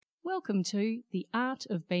Welcome to The Art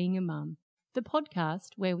of Being a Mum, the podcast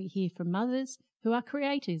where we hear from mothers who are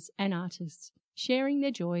creators and artists, sharing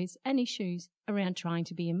their joys and issues around trying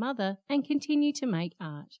to be a mother and continue to make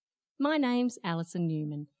art. My name's Alison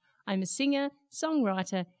Newman. I'm a singer,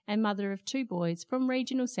 songwriter and mother of 2 boys from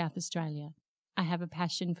regional South Australia. I have a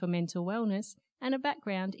passion for mental wellness and a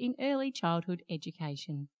background in early childhood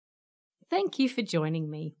education. Thank you for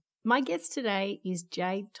joining me. My guest today is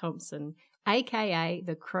Jade Thompson, aka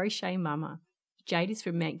the Crochet Mama. Jade is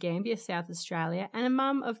from Mount Gambier, South Australia, and a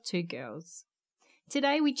mum of 2 girls.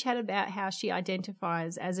 Today we chat about how she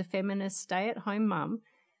identifies as a feminist stay-at-home mum,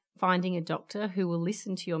 finding a doctor who will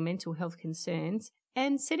listen to your mental health concerns,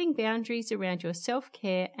 and setting boundaries around your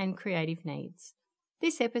self-care and creative needs.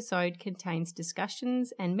 This episode contains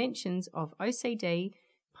discussions and mentions of OCD,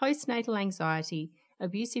 postnatal anxiety,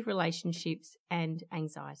 abusive relationships, and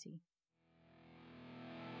anxiety.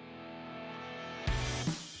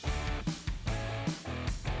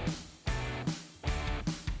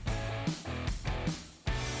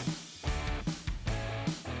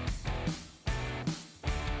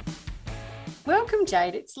 Welcome,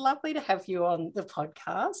 Jade. It's lovely to have you on the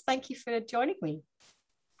podcast. Thank you for joining me.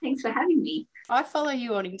 Thanks for having me. I follow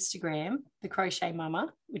you on Instagram, the Crochet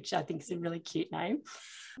Mama, which I think is a really cute name.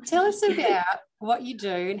 Tell us about what you do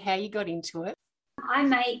and how you got into it. I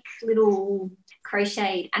make little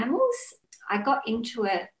crocheted animals. I got into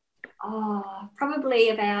it probably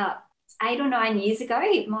about 8 or 9 years ago.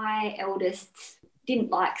 My eldest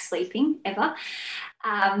didn't like sleeping ever.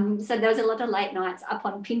 So there was a lot of late nights up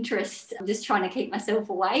on Pinterest, just trying to keep myself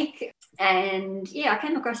awake. And I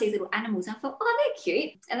came across these little animals. And I thought, oh, they're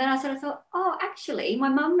cute. And then I sort of thought, oh, actually, my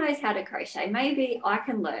mum knows how to crochet. Maybe I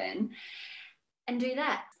can learn and do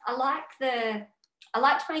that. I like to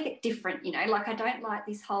make it different, like I don't like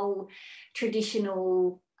this whole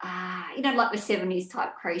traditional, like the 70s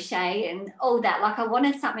type crochet and all that. Like I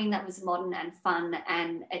wanted something that was modern and fun,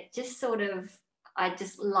 and it just sort of, I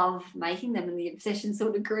just love making them, and the obsession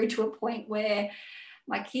sort of grew to a point where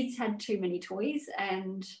my kids had too many toys,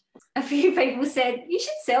 and a few people said, you should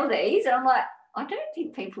sell these. And I'm like, I don't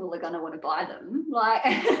think people are going to want to buy them.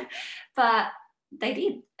 But they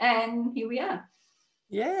did, and here we are.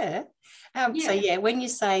 Yeah. So, when you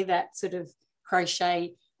say that sort of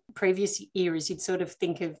crochet, previous eras, you'd sort of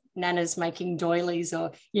think of nanas making doilies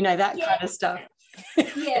or, that kind of stuff.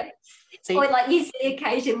 Yeah. So, or like you see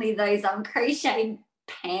occasionally those crocheted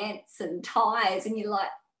pants and ties, and you're like,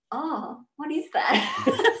 oh, what is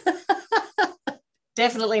that?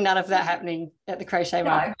 Definitely none of that happening at the Crochet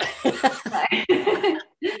Mama. No.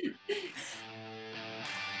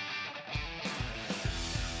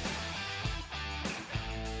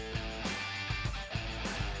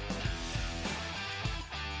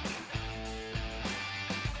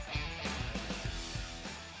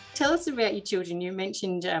 Tell us about your children. You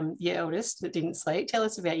mentioned your eldest that didn't sleep. Tell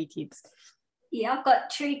us about your kids. Yeah, I've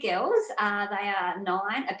got 2 girls. They are 9,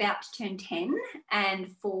 about to turn 10,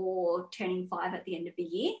 and 4 turning 5 at the end of the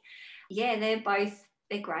year. Yeah, they're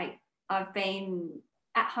great. I've been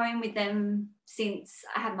at home with them since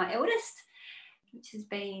I had my eldest, which has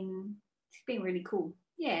been really cool.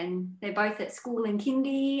 Yeah, and they're both at school in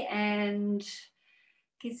kindy, and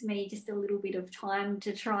gives me just a little bit of time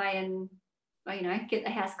to try and get the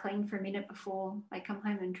house clean for a minute before they come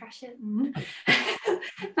home and trash it and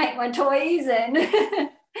make my toys and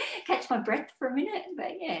catch my breath for a minute.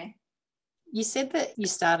 But yeah. You said that you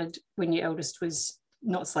started when your eldest was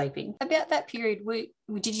not sleeping. About that period,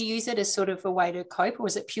 did you use it as sort of a way to cope, or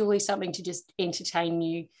was it purely something to just entertain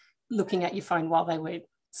you looking at your phone while they were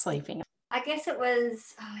sleeping? I guess it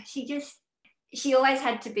was, she always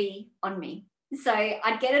had to be on me. So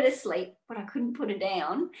I'd get her to sleep, but I couldn't put her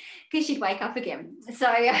down because she'd wake up again. So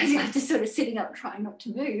I was just sort of sitting up trying not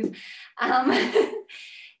to move.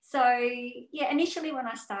 Initially when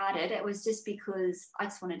I started, it was just because I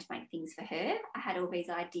just wanted to make things for her. I had all these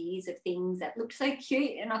ideas of things that looked so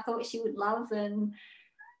cute and I thought she would love. And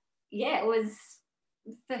it was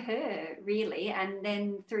for her really. And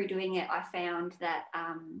then through doing it, I found that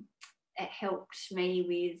it helped me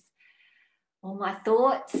with all my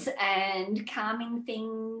thoughts and calming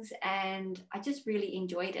things, and I just really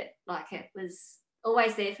enjoyed it. Like it was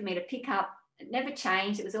always there for me to pick up. It never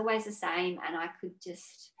changed. It was always the same, and I could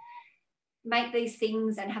just make these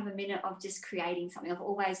things and have a minute of just creating something. I've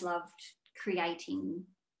always loved creating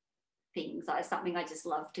things. Like something I just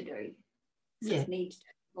love to do. Need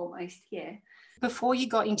almost, yeah. Before you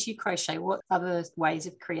got into crochet, what other ways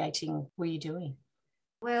of creating were you doing?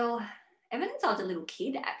 Well, ever since I was a little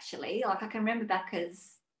kid, actually, like I can remember back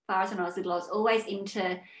as far as when I was little, I was always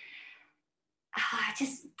into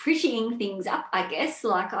just prettying things up, I guess.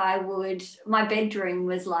 Like my bedroom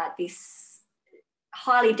was like this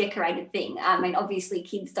highly decorated thing. I mean, obviously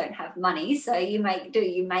kids don't have money, so you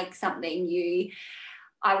make something.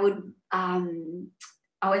 I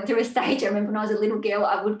went through a stage, I remember when I was a little girl,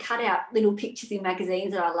 I would cut out little pictures in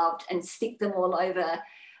magazines that I loved and stick them all over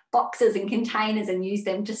boxes and containers and use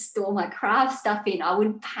them to store my craft stuff in. I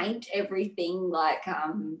would paint everything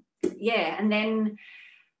and then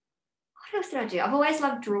what else did I do? I've always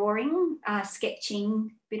loved drawing,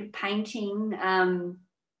 sketching, a bit of painting.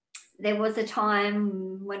 There was a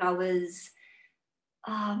time when I was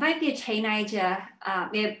maybe a teenager.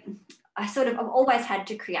 I've always had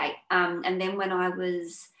to create. And then when I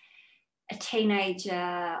was a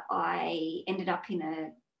teenager, I ended up in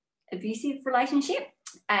an abusive relationship,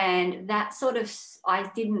 and that I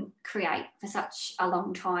didn't create for such a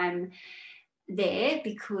long time there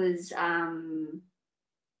because,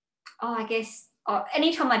 I guess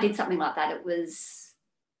anytime I did something like that, it was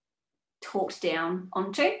talked down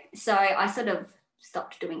onto. So I sort of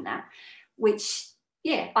stopped doing that, which,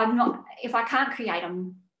 I'm not, if I can't create,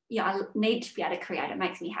 I need to be able to create. It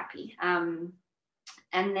makes me happy. And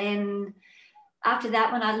then after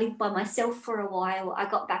that, when I lived by myself for a while, I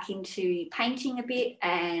got back into painting a bit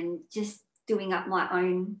and just doing up my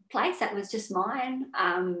own place. That was just mine.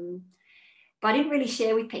 But I didn't really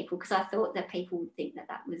share with people because I thought that people would think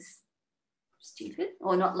that was stupid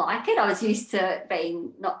or not like it. I was used to it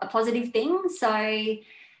being not a positive thing. So, and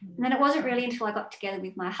then it wasn't really until I got together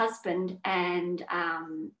with my husband, and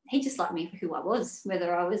he just liked me for who I was,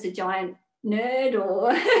 whether I was a giant nerd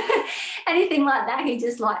or anything like that. He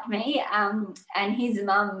just liked me. And his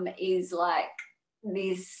mum is like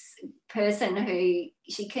this person who,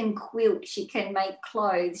 she can quilt, she can make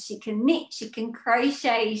clothes, she can knit, she can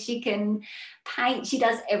crochet, she can paint, she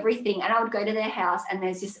does everything. And I would go to their house and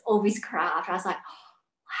there's just all this craft. I was like,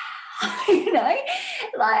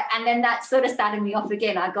 wow, and then that sort of started me off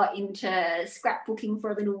again. I got into scrapbooking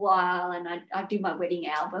for a little while, and I'd do my wedding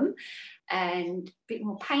album and a bit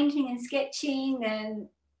more painting and sketching, and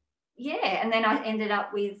then I ended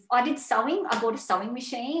up I did sewing. I bought a sewing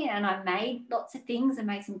machine and I made lots of things. I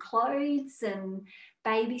made some clothes and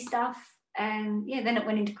baby stuff, and then it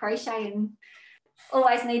went into crochet, and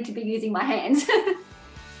always need to be using my hands.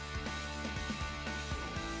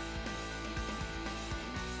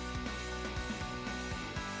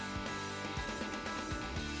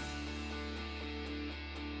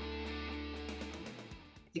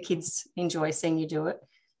 The kids enjoy seeing you do it?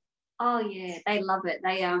 Oh, yeah, they love it.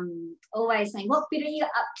 They always saying, what bit are you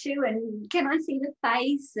up to, and can I see the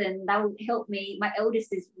face? And they'll help me. My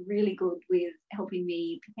eldest is really good with helping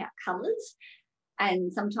me pick out colours.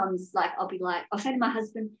 And sometimes, I'll say to my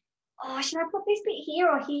husband, oh, should I put this bit here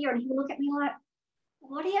or here? And he'll look at me like,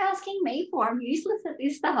 what are you asking me for? I'm useless at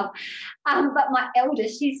this stuff. But my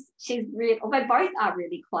eldest, she's really, they both are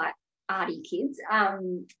really quite arty kids.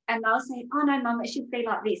 And they'll say, oh, no, Mum, it should be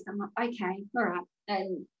like this. I'm like, okay, all right.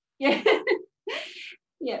 And yeah.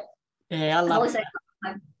 I love it.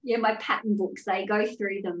 My pattern books, they go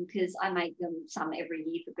through them because I make them some every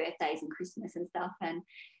year for birthdays and Christmas and stuff, and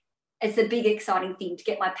it's a big exciting thing to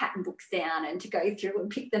get my pattern books down and to go through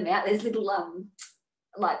and pick them out. There's little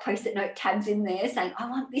post-it note tabs in there saying, I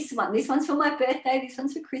want this one's for my birthday, this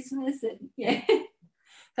one's for Christmas, and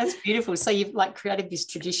That's beautiful. So you've created this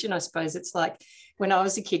tradition, I suppose. It's like when I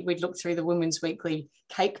was a kid, we'd look through the Women's Weekly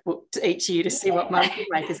cake book each year to see what Mum could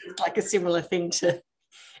make. It's like a similar thing to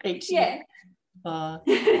each year. Love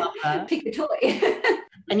that. Pick a toy.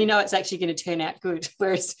 And it's actually going to turn out good.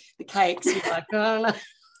 Whereas the cakes, you're like, oh, no.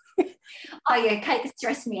 Oh, yeah, cake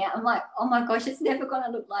stressed me out. I'm like, oh, my gosh, it's never going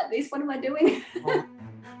to look like this. What am I doing?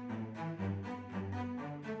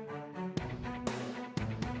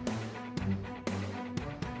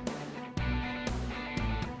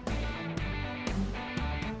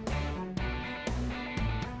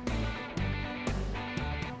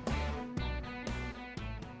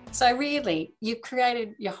 So really, you've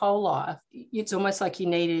created your whole life. It's almost like you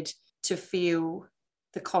needed to feel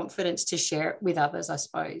the confidence to share it with others, I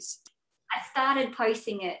suppose. I started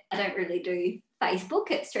posting it. I don't really do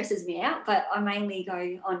Facebook. It stresses me out, but I mainly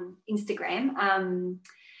go on Instagram.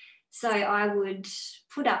 So I would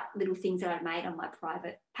put up little things that I'd made on my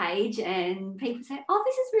private page, and people say, oh,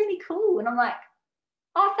 this is really cool. And I'm like,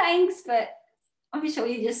 oh, thanks, but I'm sure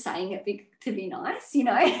you're just saying it to be nice,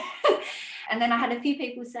 And then I had a few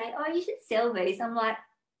people say, oh, you should sell these. I'm like,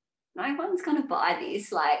 no one's going to buy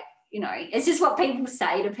this. It's just what people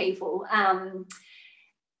say to people.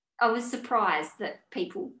 I was surprised that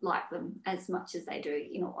people like them as much as they do,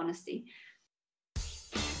 in all honesty.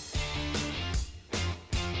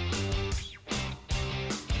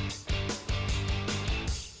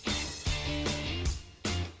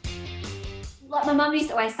 like my mum used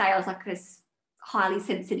to always say I was like this highly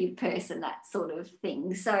sensitive person, that sort of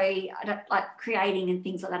thing. So I don't like creating and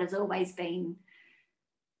things like that has always been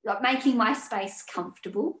like making my space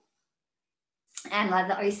comfortable, and like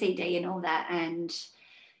the OCD and all that. And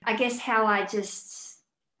I guess how I just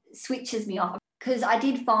switches me off, because I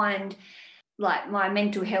did find like my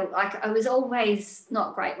mental health, like I was always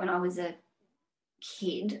not great when I was a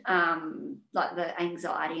kid, like the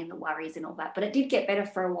anxiety and the worries and all that, but it did get better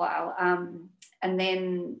for a while. And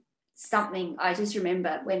then something, I just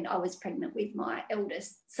remember when I was pregnant with my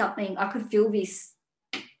eldest, something, I could feel this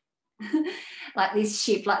like this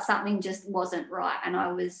shift, like something just wasn't right. And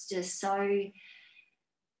I was just so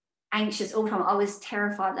anxious all the time. I was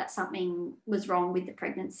terrified that something was wrong with the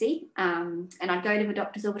pregnancy. And I'd go to the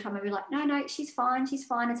doctors all the time. I'd be like, no, she's fine.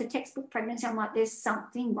 It's a textbook pregnancy. I'm like, there's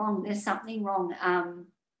something wrong.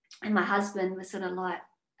 And my husband was sort of like,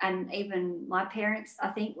 and even my parents, I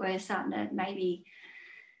think, were starting to maybe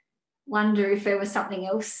wonder if there was something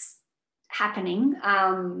else happening.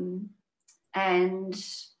 And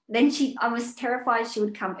then I was terrified she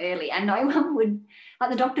would come early, and no one would, like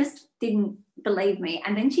the doctors didn't believe me.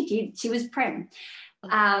 And then she did. She was prem.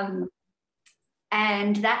 And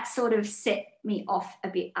that sort of set me off a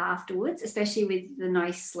bit afterwards, especially with the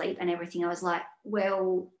no sleep and everything. I was like,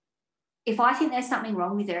 well, if I think there's something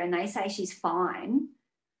wrong with her and they say she's fine,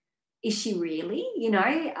 is she really,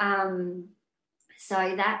 so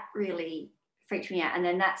that really freaked me out. And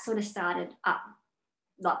then that sort of started up,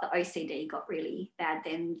 like the OCD got really bad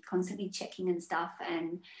then, constantly checking and stuff.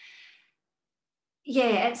 And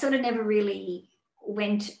yeah, it sort of never really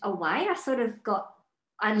went away.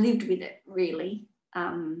 I lived with it really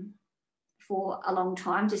for a long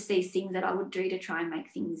time, just these things that I would do to try and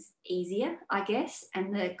make things easier, I guess,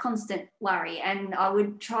 and the constant worry. And I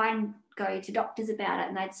would try and go to doctors about it,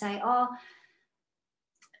 and they'd say,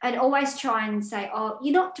 I'd always try and say,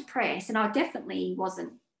 you're not depressed. And I definitely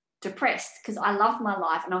wasn't depressed, because I loved my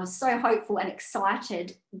life and I was so hopeful and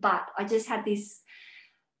excited, but I just had this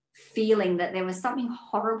feeling that there was something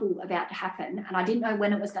horrible about to happen, and I didn't know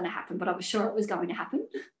when it was going to happen, but I was sure it was going to happen.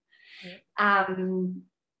 Yeah.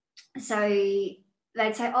 So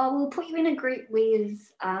they'd say, we'll put you in a group with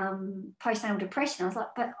postnatal depression. I was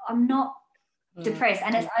like, but I'm not depressed.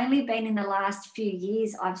 And it's only been in the last few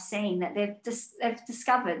years I've seen that they've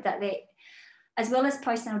discovered that as well as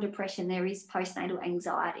postnatal depression, there is postnatal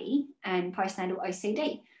anxiety and postnatal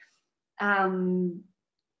OCD.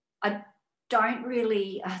 I don't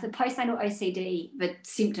really, the postnatal OCD, the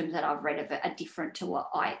symptoms that I've read of it are different to what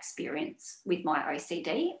I experience with my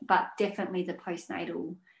OCD, but definitely the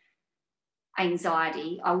postnatal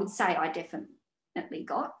anxiety, I would say I definitely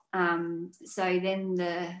got. So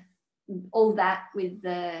then all that with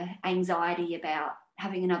the anxiety about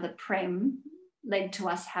having another prem led to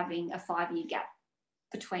us having a 5-year gap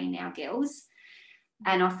between our girls.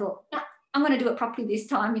 And I thought, I'm going to do it properly this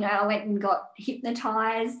time. I went and got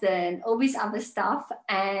hypnotised and all this other stuff.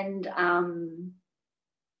 And I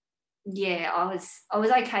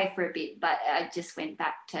was okay for a bit, but I just went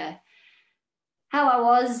back to how I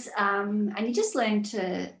was. And you just learn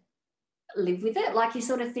to live with it. Like you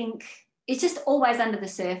sort of think it's just always under the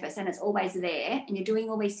surface and it's always there, and you're doing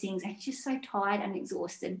all these things and you're just so tired and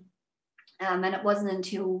exhausted. And it wasn't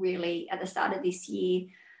until really at the start of this year,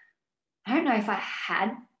 I don't know if I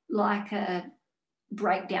had like a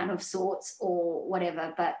breakdown of sorts or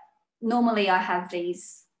whatever, but normally I have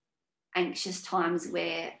these anxious times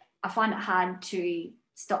where I find it hard to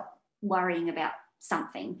stop worrying about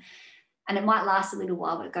something, and it might last a little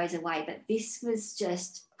while but it goes away. But this was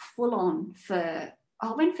just full on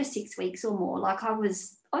I went for 6 weeks or more. Like I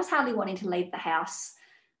was hardly wanting to leave the house.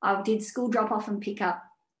 I did school drop off and pick up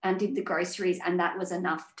and did the groceries, and that was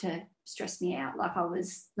enough to stress me out. Like I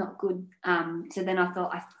was not good. So then I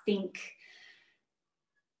thought, I think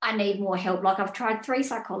I need more help. Like I've tried 3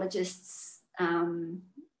 psychologists. And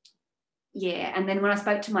then when I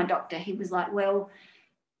spoke to my doctor, he was like, well,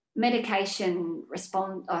 medication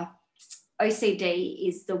OCD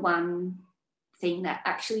is the one thing that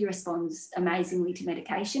actually responds amazingly to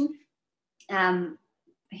medication.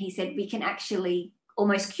 He said we can actually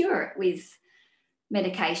almost cure it with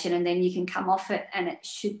medication, and then you can come off it and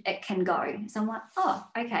it can go. So I'm like,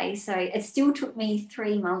 okay. So it still took me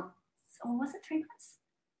 3 months, or was it 3 months?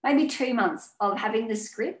 Maybe 2 months of having the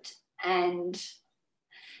script and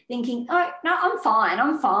thinking, oh no, I'm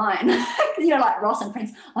fine. Like Ross and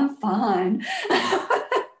Friends, I'm fine.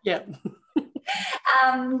 Yeah.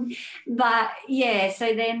 But yeah,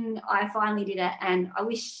 so then I finally did it, and I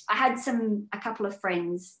wish I had a couple of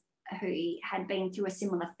friends who had been through a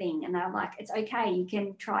similar thing, and they were like, it's okay, you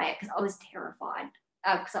can try it, because I was terrified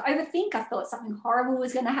because I overthink. I thought something horrible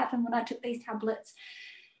was going to happen when I took these tablets.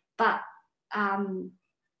 But, I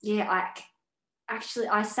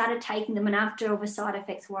started taking them, and after all the side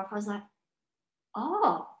effects wore off, I was like,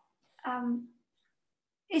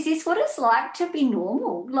 is this what it's like to be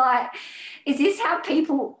normal? Like, is this how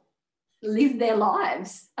people live their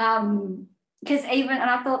lives? Because and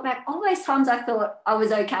I thought back, all those times I thought I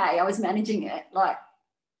was okay, I was managing it, like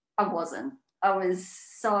I wasn't. I was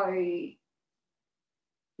so,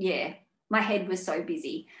 my head was so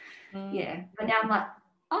busy. Yeah. But now I'm like,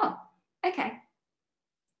 okay,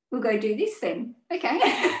 we'll go do this then. Okay.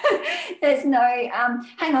 There's no,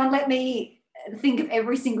 hang on, let me think of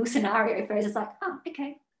every single scenario first. It's like,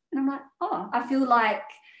 okay. And I'm like, I feel like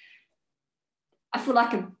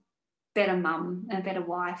a better mum, a better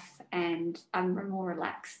wife, and I'm more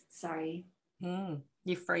relaxed. So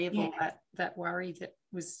you're free of all that worry that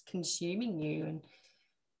was consuming you and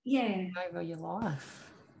over your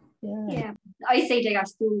life. Yeah. OCD, a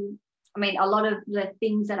lot of the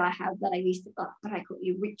things that I have that I used to, what I call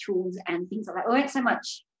rituals and things like that, it weren't so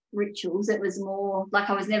much rituals. It was more like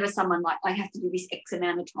I was never someone like, I have to do this X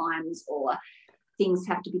amount of times, or things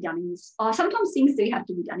have to be done in this. Sometimes things do have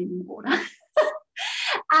to be done in order.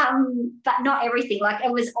 But not everything. Like,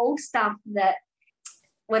 it was all stuff that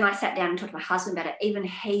when I sat down and talked to my husband about it, even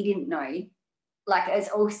he didn't know. Like, it's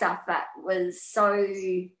all stuff that was so,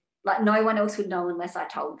 like, no one else would know unless I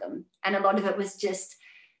told them. And a lot of it was just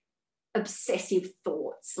obsessive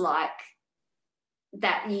thoughts, like,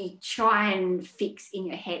 that you try and fix in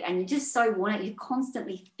your head, and you just so want it. You're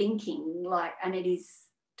constantly thinking, like, and it is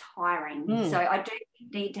tiring. So I do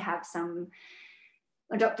need to have some.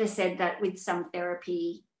 A doctor said that with some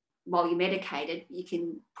therapy, while you're medicated, you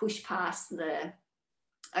can push past the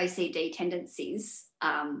OCD tendencies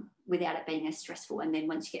without it being as stressful. And then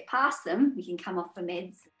once you get past them, you can come off the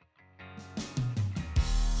meds.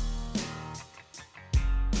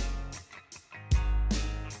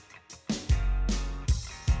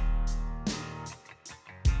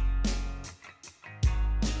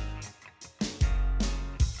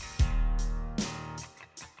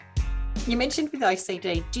 You mentioned with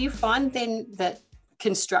OCD, do you find then that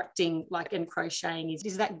constructing and crocheting,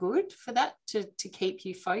 is that good for that to keep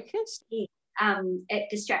you focused? Yeah. It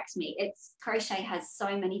distracts me. Crochet has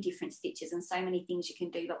so many different stitches and so many things you can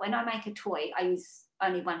do, but when I make a toy, I use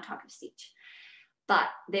only one type of stitch. But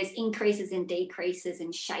there's increases and decreases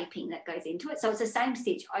and shaping that goes into it. So it's the same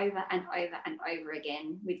stitch over and over and over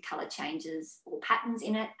again with colour changes or patterns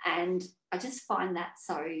in it. And I just find that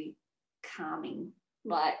so calming.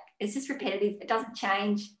 Like, it's just repetitive. It doesn't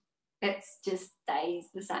change. It just stays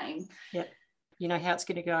the same. Yep. You know how it's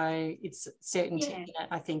going to go. It's certainty in it,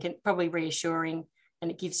 I think, and probably reassuring. And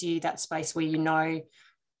it gives you that space where you know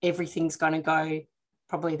everything's going to go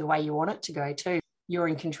probably the way you want it to go too. You're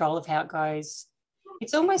in control of how it goes.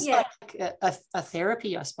 It's almost like a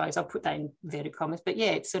therapy, I suppose. I'll put that in inverted commas. But,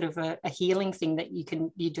 it's sort of a healing thing that you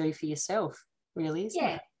do for yourself, really, isn't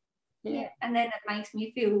it? Yeah. And then it makes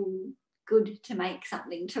me feel good to make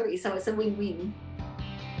something too. So it's a win-win.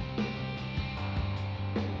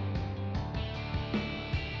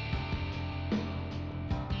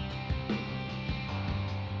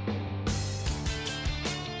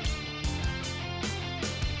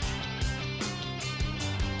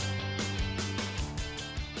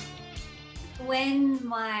 When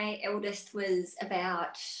my eldest was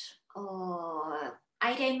about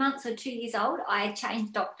 18 months or 2 years old, I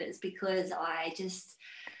changed doctors because I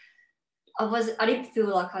didn't feel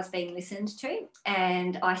like I was being listened to,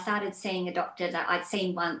 and I started seeing a doctor that I'd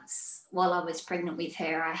seen once while I was pregnant with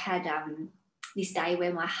her. I had this day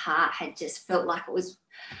where my heart had just felt like it was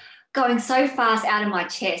going so fast out of my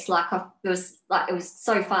chest, it was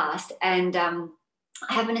so fast. And I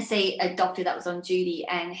happened to see a doctor that was on duty,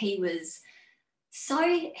 and he was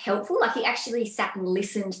so helpful. Like, he actually sat and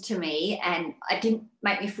listened to me, and it didn't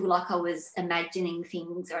make me feel like I was imagining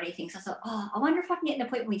things or anything. So I thought, I wonder if I can get an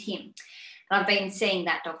appointment with him. And I've been seeing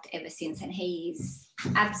that doctor ever since, and he's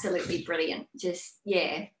absolutely brilliant. Just,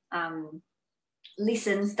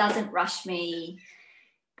 listens, doesn't rush me.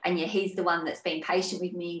 And he's the one that's been patient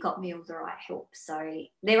with me and got me all the right help. So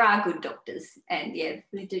there are good doctors, and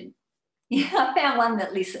they do. I found one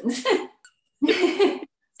that listens.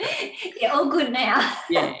 All good now.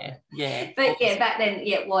 But back then,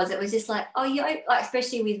 it was just like,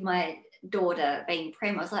 especially with my daughter being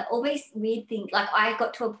prem, I was like, all these weird things. Like, I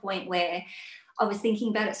got to a point where I was thinking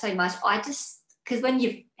about it so much. Because when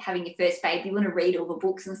you're having your first baby, you want to read all the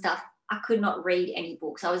books and stuff. I could not read any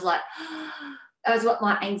books. I was like, that was what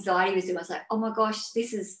my anxiety was doing. I was like, oh my gosh,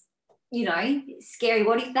 this is, scary.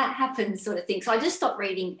 What if that happens, sort of thing. So I just stopped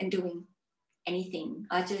reading and doing anything.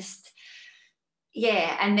 I just,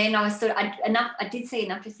 yeah. And then I was I did see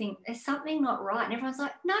enough to think there's something not right. And everyone's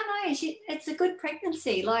like, no, it's a good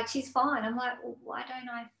pregnancy. Like, she's fine. I'm like, well, why don't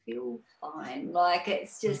I feel fine? Like,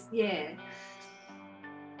 it's just, yeah.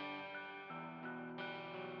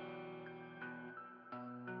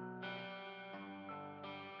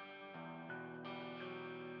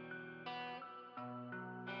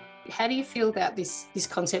 How do you feel about this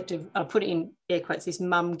concept of, I'll put it in air quotes, this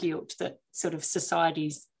mum guilt that sort of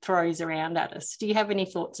society throws around at us? Do you have any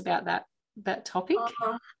thoughts about that topic?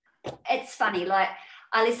 It's funny. Like,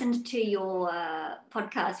 I listened to your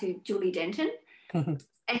podcast with Julie Denton, and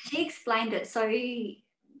she explained it so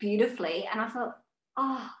beautifully, and I thought,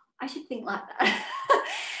 oh, I should think like that.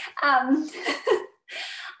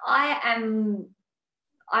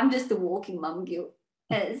 I'm just a walking mum guilt.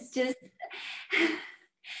 It's just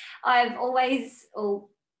I've always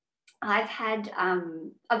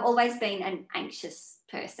been an anxious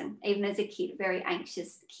person, even as a kid, very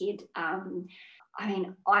anxious kid. I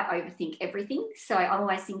mean, I overthink everything. So I'm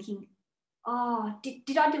always thinking, oh,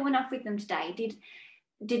 did I do enough with them today?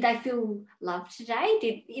 Did they feel loved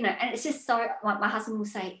today? And it's just so, my husband will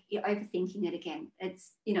say, you're overthinking it again.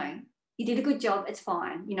 It's, you did a good job, it's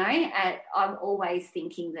fine, and I'm always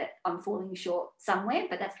thinking that I'm falling short somewhere,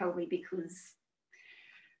 but that's probably because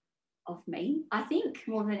of me, I think,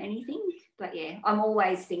 more than anything. But yeah, I'm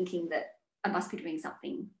always thinking that I must be doing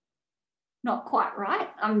something not quite right.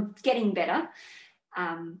 I'm getting better,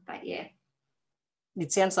 but yeah.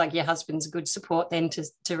 It sounds like your husband's a good support then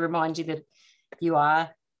to remind you that you are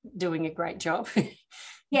doing a great job.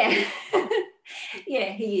 Yeah.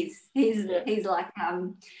 Yeah, he is. He's like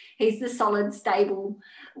he's the solid, stable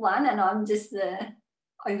one, and I'm just the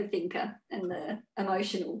overthinker and the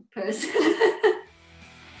emotional person.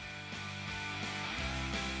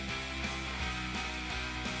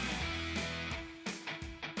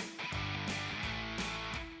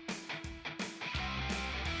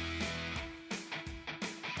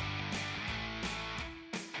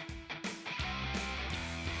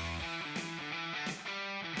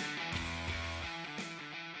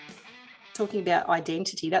 Talking about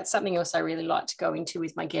identity, that's something else I really like to go into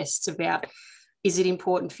with my guests about. Is it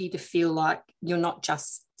important for you to feel like you're not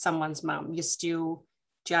just someone's mum? You're still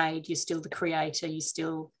Jade, you're still the creator, you're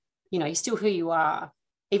still who you are,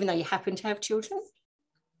 even though you happen to have children?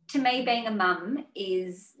 To me, being a mum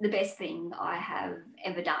is the best thing I have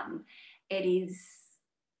ever done. It is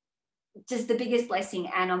just the biggest blessing,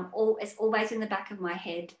 and it's always in the back of my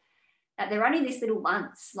head that they're only this little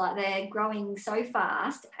once, like they're growing so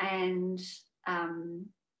fast, and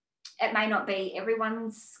it may not be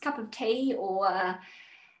everyone's cup of tea or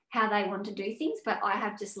how they want to do things, but I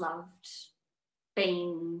have just loved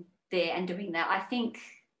being there and doing that. I think,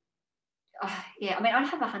 yeah, I mean, I'd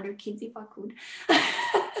have 100 kids if I could.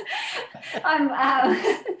 I'm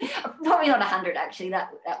probably not 100 actually.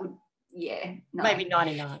 That would, yeah, no. Maybe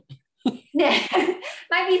 99. Yeah,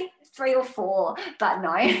 maybe 3 or 4, but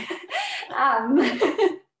no. I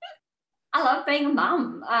love being a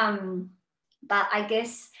mum, but I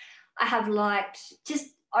guess I have liked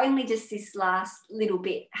just this last little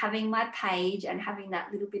bit, having my page and having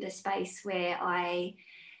that little bit of space where I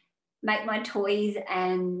make my toys,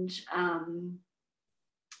 and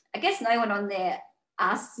I guess no one on there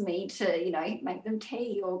asks me to, make them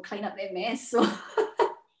tea or clean up their mess or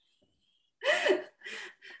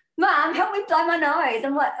Mum, help me blow my nose.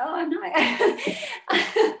 I'm like, oh no.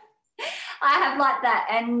 I have like that,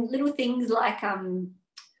 and little things like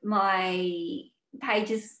my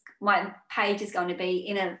page is going to be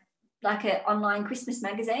in an online Christmas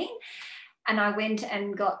magazine, and I went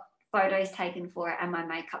and got photos taken for it and my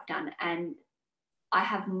makeup done, and I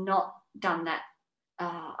have not done that.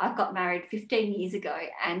 I got married 15 years ago,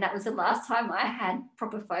 and that was the last time I had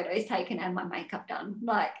proper photos taken and my makeup done.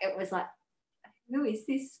 Like, it was like, who is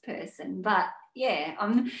this person? But yeah,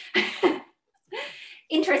 I'm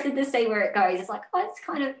interested to see where it goes. It's like, oh,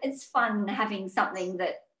 it's fun having something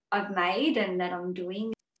that I've made and that I'm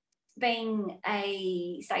doing. Being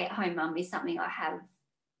a stay-at-home mum is something I have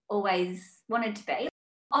always wanted to be.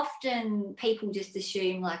 Often people just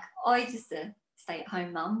assume like, oh, you're just a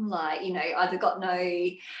stay-at-home mum, like, either got no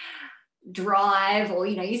drive or,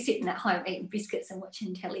 you're sitting at home eating biscuits and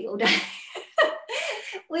watching telly all day.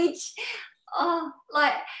 Which,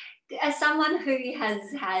 like, as someone who has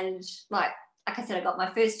had, like I said, I got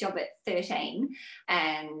my first job at 13,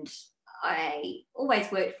 and I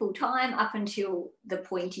always worked full time up until the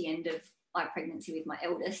pointy end of my pregnancy with my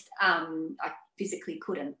eldest. I physically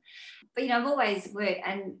couldn't, but I've always worked,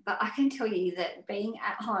 but I can tell you that being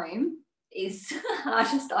at home is the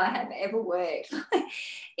hardest I have ever worked.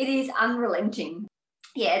 It is unrelenting.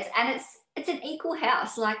 Yeah, it's an equal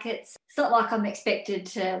house. Like it's not like I'm expected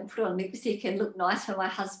to put on lipstick and look nice for my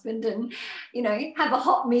husband and, you know, have a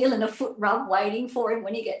hot meal and a foot rub waiting for him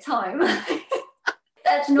when he gets home.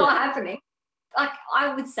 That's not happening. Like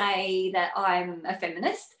I would say that I'm a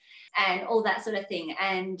feminist and all that sort of thing.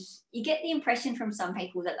 And you get the impression from some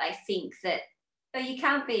people that they think that, oh, you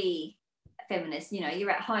can't be a feminist, you know, you're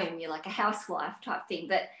at home, you're like a housewife type thing.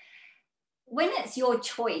 But when it's your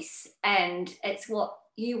choice and it's what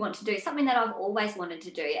you want to do, something that I've always wanted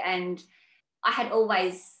to do, and I had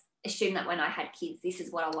always assumed that when I had kids, this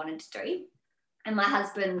is what I wanted to do. And my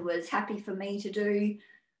husband was happy for me to do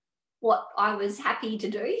what I was happy to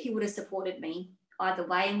do. He would have supported me either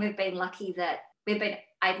way, and we've been lucky that we've been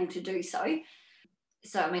able to do so.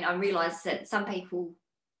 So, I mean, I realised that some people,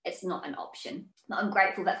 it's not an option. I'm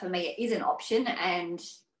grateful that for me it is an option, and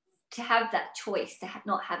to have that choice, to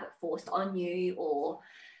not have it forced on you, or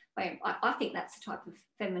I think that's a type of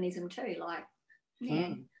feminism too. Like,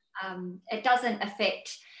 yeah, it doesn't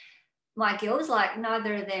affect my girls. Like,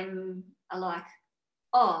 neither of them are like,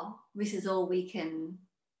 oh, this is all we can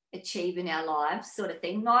achieve in our lives sort of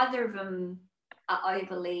thing. Neither of them are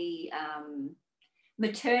overly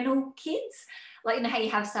maternal kids. Like, you know how you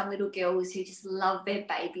have some little girls who just love their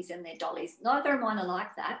babies and their dollies. Neither of mine are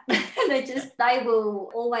like that. They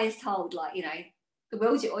will always told, like, you know, the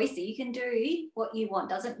world's your oyster. You can do what you want.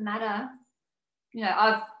 Doesn't matter. You know,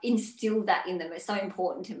 I've instilled that in them. It's so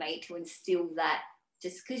important to me to instill that.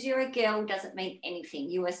 Just because you're a girl doesn't mean anything.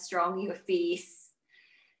 You are strong. You are fierce.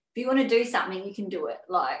 If you want to do something, you can do it.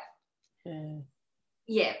 Like,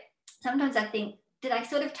 yeah. Sometimes I think, did I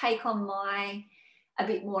sort of take on a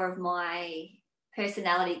bit more of my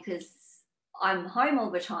personality because I'm home all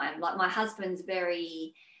the time? Like, my husband's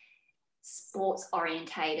very sports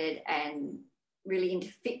orientated and really into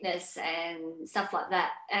fitness and stuff like that.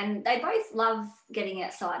 And they both love getting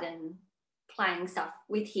outside and playing stuff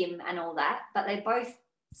with him and all that, but they're both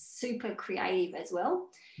super creative as well.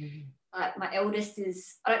 My eldest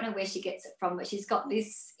is, I don't know where she gets it from, but she's got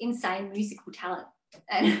this insane musical talent.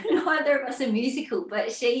 And neither of us are musical,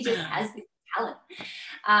 but she just has this talent.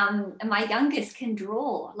 And my youngest can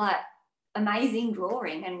draw, like amazing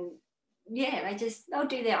drawing. And yeah, they'll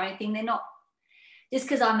do their own thing. They're not, just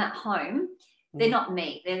because I'm at home, they're not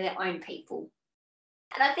me. They're their own people.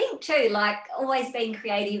 And I think too, like, always being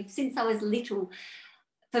creative since I was little,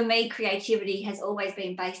 for me, creativity has always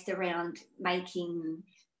been based around making,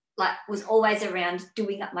 like, was always around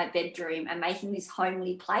doing up my bedroom and making this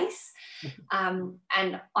homely place. And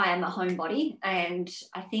I am a homebody. And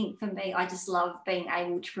I think for me, I just love being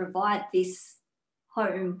able to provide this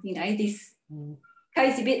home, you know, this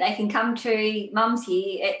cozy bit they can come to. Mum's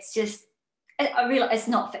here. It's just, I realise it's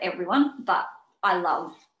not for everyone, but I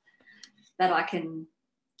love that I can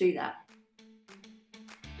do that.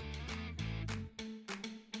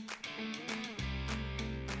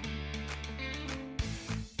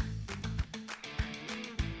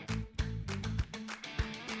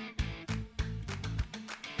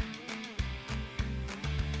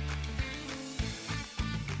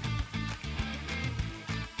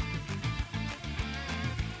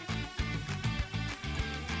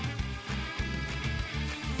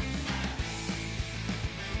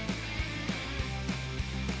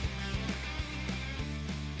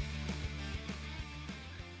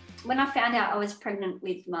 When I found out I was pregnant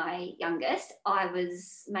with my youngest, I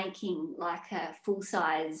was making like a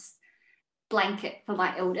full-size blanket for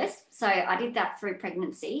my eldest. So I did that through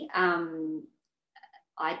pregnancy.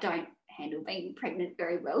 I don't handle being pregnant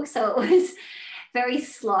very well, so it was very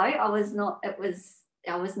slow. I was not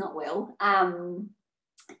well.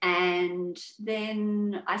 And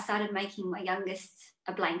then I started making my youngest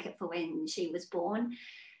a blanket for when she was born.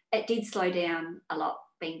 It did slow down a lot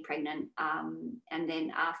being pregnant, and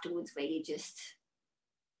then afterwards where you just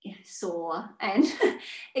sore and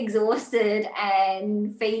exhausted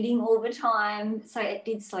and feeding all the time, so it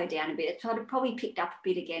did slow down a bit. So I'd probably picked up a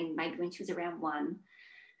bit again maybe when she was around 1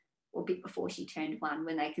 or a bit before she turned 1,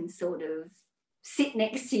 when they can sort of sit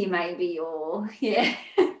next to you maybe, or yeah,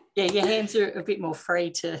 your hands are a bit more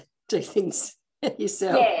free to do things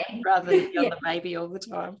yourself rather than be on the baby all the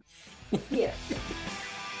time. Yeah.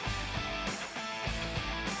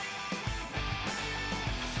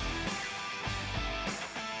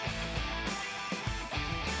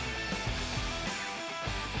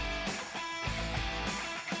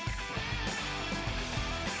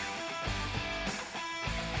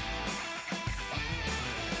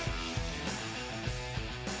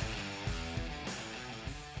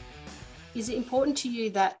 Is it important to you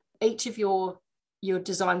that each of your your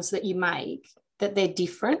designs that you make, that they're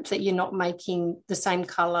different, that you're not making the same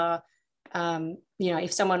colour.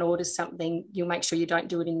 If someone orders something, you'll make sure you don't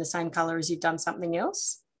do it in the same colour as you've done something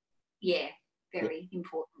else. Yeah, very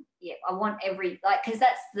important. Yeah, I want because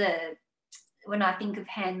that's when I think of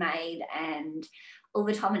handmade and all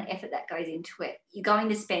the time and effort that goes into it, you're going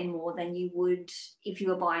to spend more than you would if you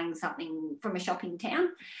were buying something from a shop in town.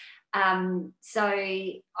 So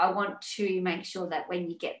I want to make sure that when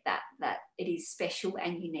you get that it is special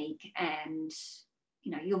and unique, and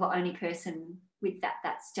you're the only person with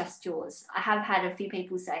that's just yours. I have had a few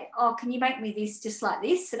people say, oh, can you make me this just like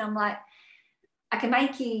this? And I'm like, I can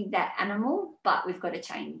make you that animal, but we've got to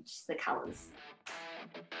change the colours.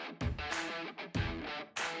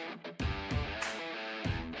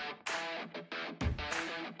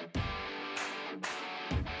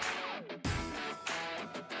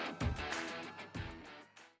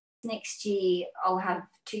 Next year, I'll have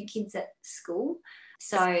 2 kids at school.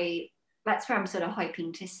 So that's where I'm sort of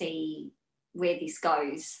hoping to see where this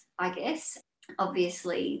goes, I guess.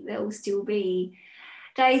 Obviously, there will still be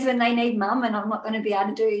days when they need mum and I'm not going to be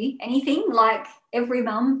able to do anything like every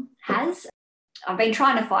mum has. I've been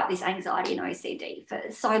trying to fight this anxiety and OCD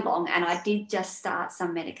for so long, and I did just start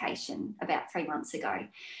some medication about 3 months ago,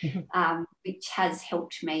 which has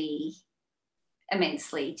helped me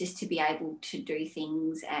immensely just to be able to do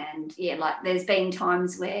things. And there's been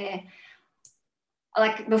times where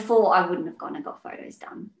before I wouldn't have gone and got photos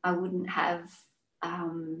done. I wouldn't have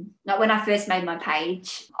when I first made my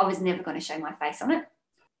page, I was never going to show my face on it.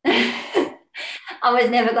 I was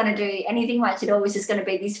never going to do anything much at all. It was just going to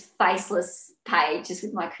be this faceless page just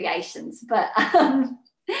with my creations. But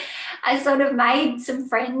I sort of made some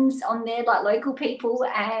friends on there, like local people,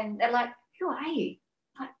 and they're like, who are you?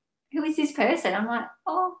 Who is this person? I'm like,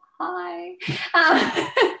 oh, hi.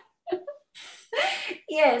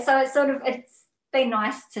 So it's been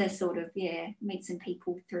nice to sort of, meet some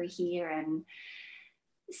people through here and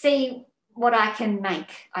see what I can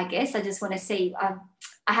make, I guess. I just want to see,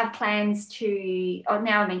 I have plans to,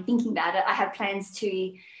 now I'm thinking about it, I have plans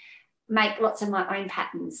to make lots of my own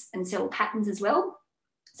patterns and sell patterns as well.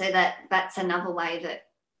 So that's another way that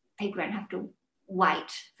people don't have to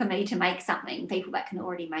wait for me to make something. People that can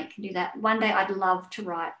already make can do that. One day I'd love to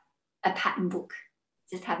write a pattern book,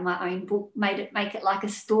 just have my own book, make it like a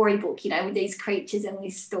storybook, with these creatures and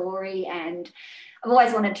this story. And I've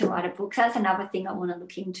always wanted to write a book. So that's another thing I want to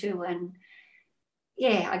look into. And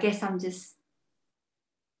I guess I'm just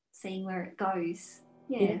seeing where it goes.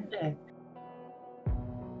 Yeah.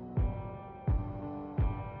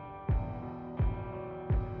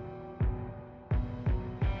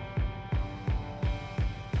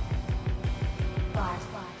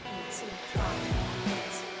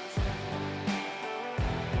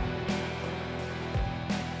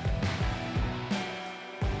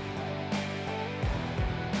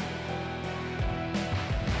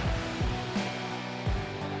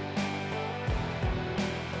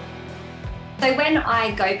 So when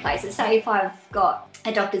I go places, say if I've got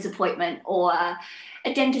a doctor's appointment or a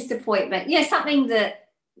dentist appointment, something that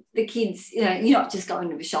the kids, you're not just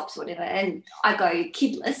going to the shops or whatever, and I go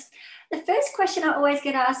kidless, the first question I always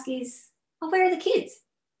get asked is, where are the kids?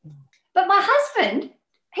 But my husband,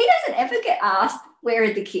 he doesn't ever get asked, where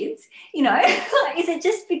are the kids? Is it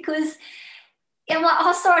just because, I'm like,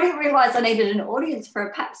 oh, sorry, I didn't realise I needed an audience for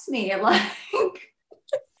a pap smear.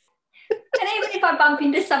 And even if I bump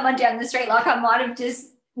into someone down the street, I might have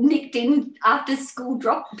just nicked in after school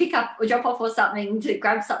drop off or something to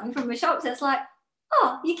grab something from the shops. It's like,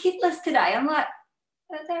 oh, you're kidless today. I'm like,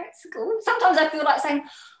 they're at school. Sometimes I feel like saying,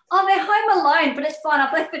 oh, they're home alone, but it's fine.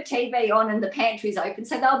 I've left the TV on and the pantry's open,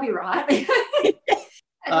 so they'll be right.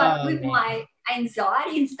 With my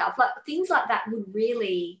anxiety and stuff, things like that would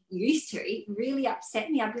really upset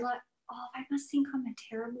me. I'd be like, oh, they must think I'm a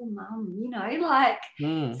terrible mum,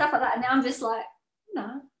 stuff like that. And now I'm just like,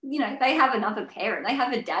 no, they have another parent. They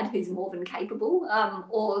have a dad who's more than capable.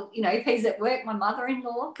 Or, if he's at work, my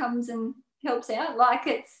mother-in-law comes and helps out.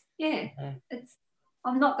 I'm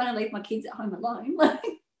not going to leave my kids at home alone.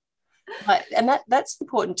 And that's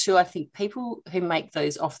important too. I think people who make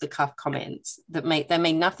those off-the-cuff comments they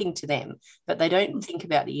mean nothing to them, but they don't think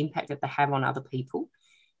about the impact that they have on other people.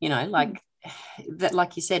 That,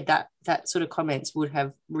 like you said, that sort of comments would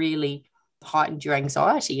have really heightened your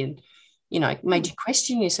anxiety and made you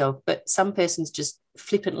question yourself. But some persons just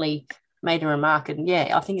flippantly made a remark, and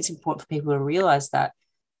I think it's important for people to realize that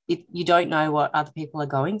you don't know what other people are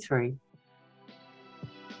going through.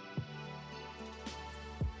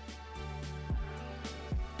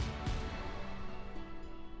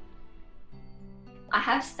 I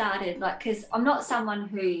have started, because I'm not someone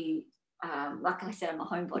who like I said, I'm a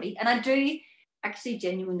homebody, and I do actually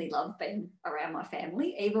genuinely love being around my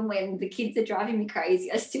family. Even when the kids are driving me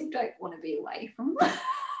crazy, I still don't want to be away from them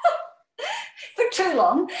for too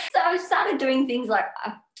long. So I started doing things like,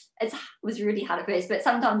 it was really hard at first, but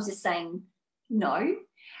sometimes just saying no.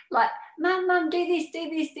 Like, Mum, do this, do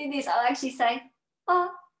this, do this. I'll actually say,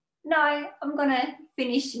 oh, no, I'm going to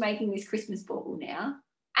finish making this Christmas bauble now.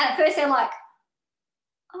 And at first they're like,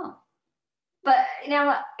 oh. But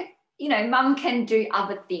now, you know, Mum can do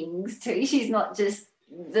other things too. She's not just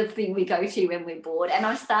the thing we go to when we're bored. And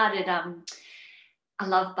I've started, I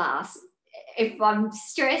love baths. If I'm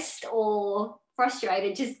stressed or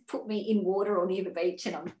frustrated, just put me in water or near the beach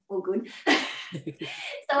and I'm all good.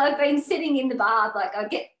 So I've been sitting in the bath, like I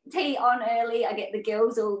get tea on early, I get the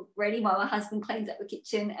girls all ready while my husband cleans up the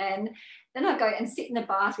kitchen, and then I go and sit in the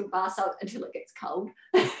bath with bar salt until it gets cold.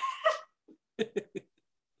 And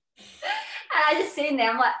I just sit in there,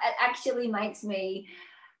 I'm like, it actually makes me,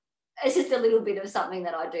 it's just a little bit of something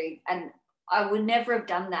that I do. And I would never have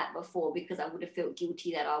done that before because I would have felt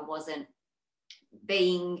guilty that I wasn't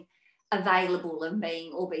being available and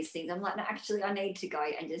being all these things. I'm like, no, actually I need to go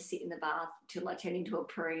and just sit in the bath till I turn into a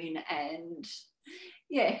prune, and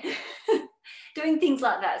yeah, doing things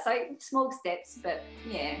like that. So small steps, but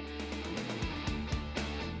yeah.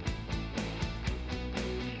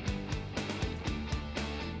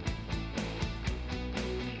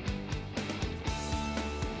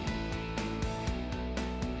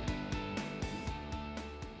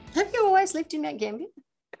 Have you always lived in Mount Gambier?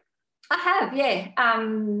 I have, yeah.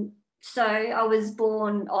 So I was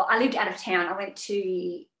born, or I lived out of town. I went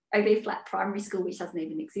to OB Flat Primary School, which doesn't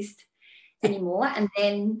even exist anymore. And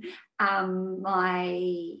then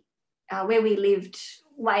where we lived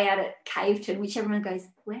way out at Caveton, which everyone goes,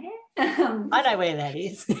 where? I know where that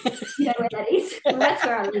is. You know where that is? Well, that's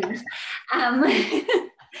where I lived. I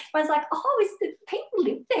was like, oh, people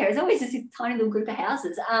live there. It's always just this tiny little group of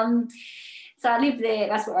houses. So I lived there.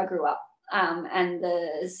 That's where I grew up. And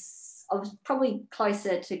I was probably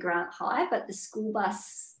closer to Grant High, but the school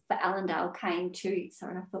bus for Allendale came to,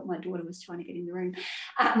 sorry, I thought my daughter was trying to get in the room.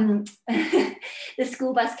 The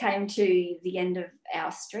school bus came to the end of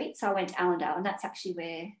our street, so I went to Allendale, and that's actually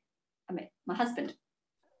where I met my husband.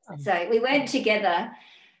 So we weren't together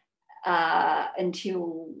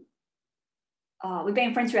until, we've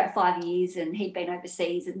been friends for about 5 years, and he'd been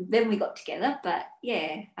overseas, and then we got together. But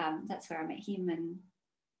yeah, that's where I met him, and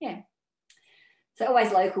yeah. So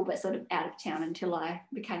always local, but sort of out of town until I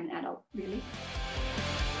became an adult, really.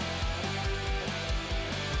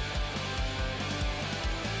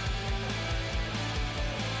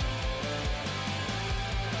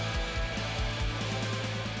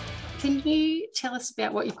 Can you tell us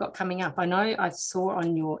about what you've got coming up? I know I saw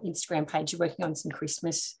on your Instagram page you're working on some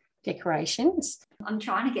Christmas decorations. I'm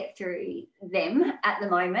trying to get through them at the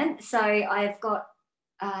moment. So I've got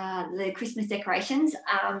the Christmas decorations.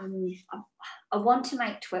 I want to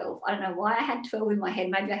make 12. I don't know why I had 12 in my head.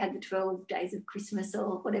 Maybe I had the 12 days of Christmas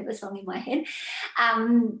or whatever song in my head.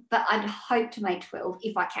 But I'd hope to make 12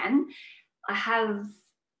 if I can. I have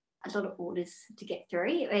a lot of orders to get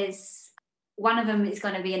through. One of them is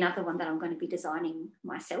going to be another one that I'm going to be designing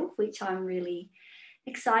myself, which I'm really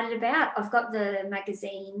excited about. I've got the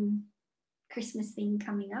magazine Christmas thing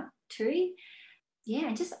coming up too.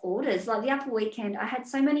 Yeah, just orders. Like the other weekend, I had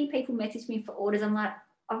so many people message me for orders. I'm like,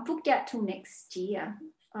 I've booked out till next year.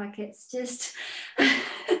 Like it's just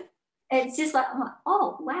like, I'm like,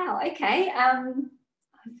 oh, wow, okay. I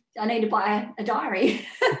need to buy a diary.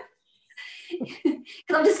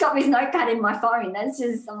 Because I've just got this notepad in my phone. That's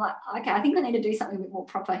just, I'm like, okay, I think I need to do something a bit more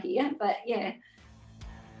proper here. But yeah.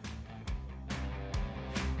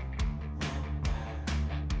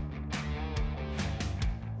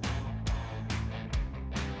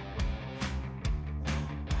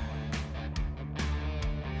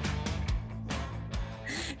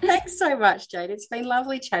 Thanks so much, Jade. It's been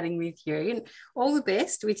lovely chatting with you, and all the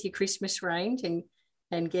best with your Christmas range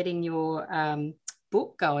and getting your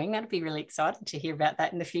book going. That'd be really exciting to hear about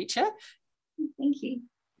that in the future. Thank you.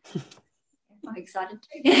 I'm excited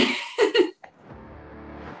too.